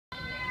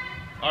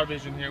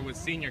RVision here with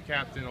senior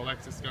captain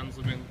Alexis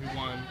Gunzelman, who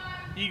won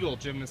Eagle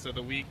Gymnast of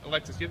the Week.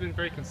 Alexis, you've been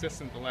very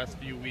consistent the last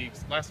few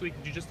weeks. Last week,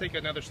 did you just take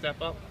another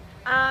step up?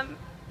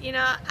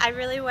 I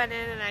really went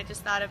in and I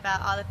just thought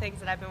about all the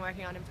things that I've been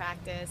working on in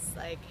practice,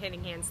 like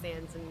hitting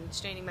handstands and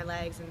straining my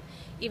legs, and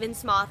even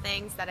small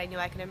things that I knew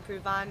I could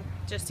improve on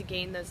just to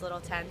gain those little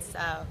tenths.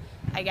 So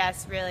I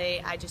guess really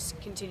I just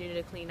continue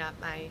to clean up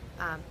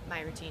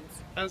my routines.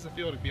 How does it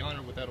feel to be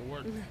honored with that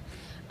award?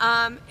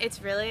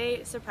 It's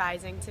really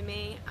surprising to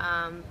me.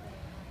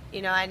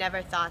 I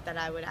never thought that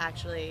I would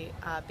actually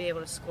be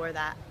able to score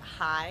that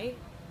high,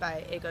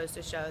 but it goes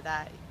to show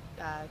that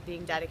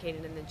being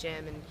dedicated in the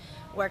gym and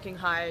working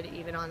hard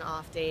even on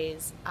off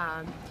days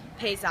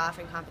pays off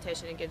in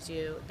competition. It gives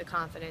you the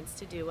confidence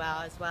to do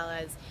well,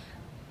 as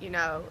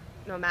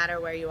no matter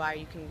where you are,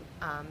 you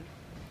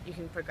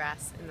can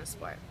progress in the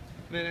sport.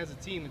 And then as a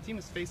team, the team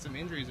has faced some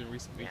injuries in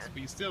recent weeks,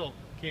 but you still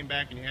came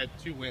back and you had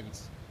 2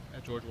 wins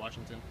at George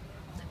Washington.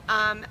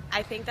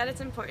 I think that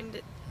it's important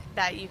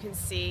that you can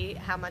see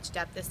how much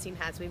depth this team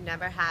has. We've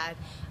never had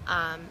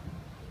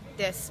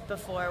this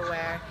before,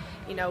 where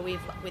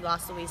we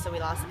lost Louisa, we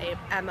lost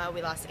Emma,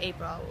 we lost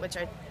April, which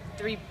are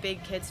 3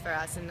 big kids for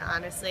us, and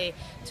honestly,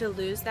 to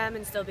lose them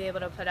and still be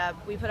able to put up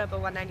a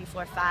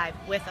 194.5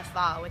 with a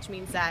fall, which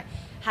means that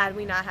had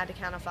we not had to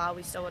count a fall,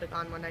 we still would have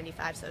gone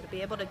 195. So to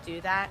be able to do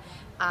that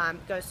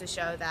goes to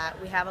show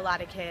that we have a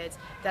lot of kids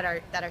that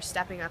are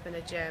stepping up in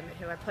the gym,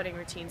 who are putting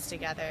routines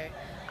together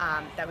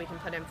that we can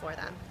put in for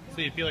them.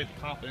 So you feel like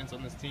the confidence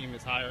on this team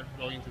is higher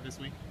going into this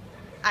week?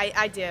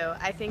 I do.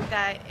 I think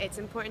that it's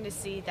important to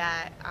see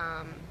that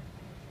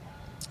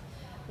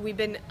we've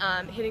been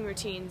hitting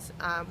routines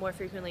more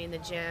frequently in the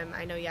gym.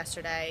 I know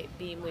yesterday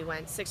beam we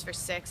went 6 for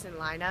 6 in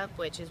lineup,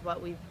 which is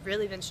what we've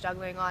really been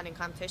struggling on in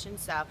competition.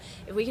 So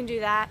if we can do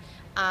that,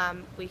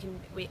 we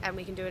can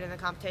do it in the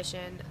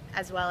competition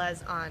as well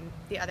as on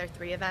the other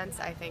 3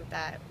 events. I think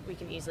that we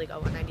can easily go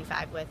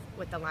 195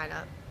 with the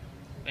lineup.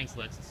 Thanks,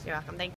 Alexis. You're welcome. Thank you.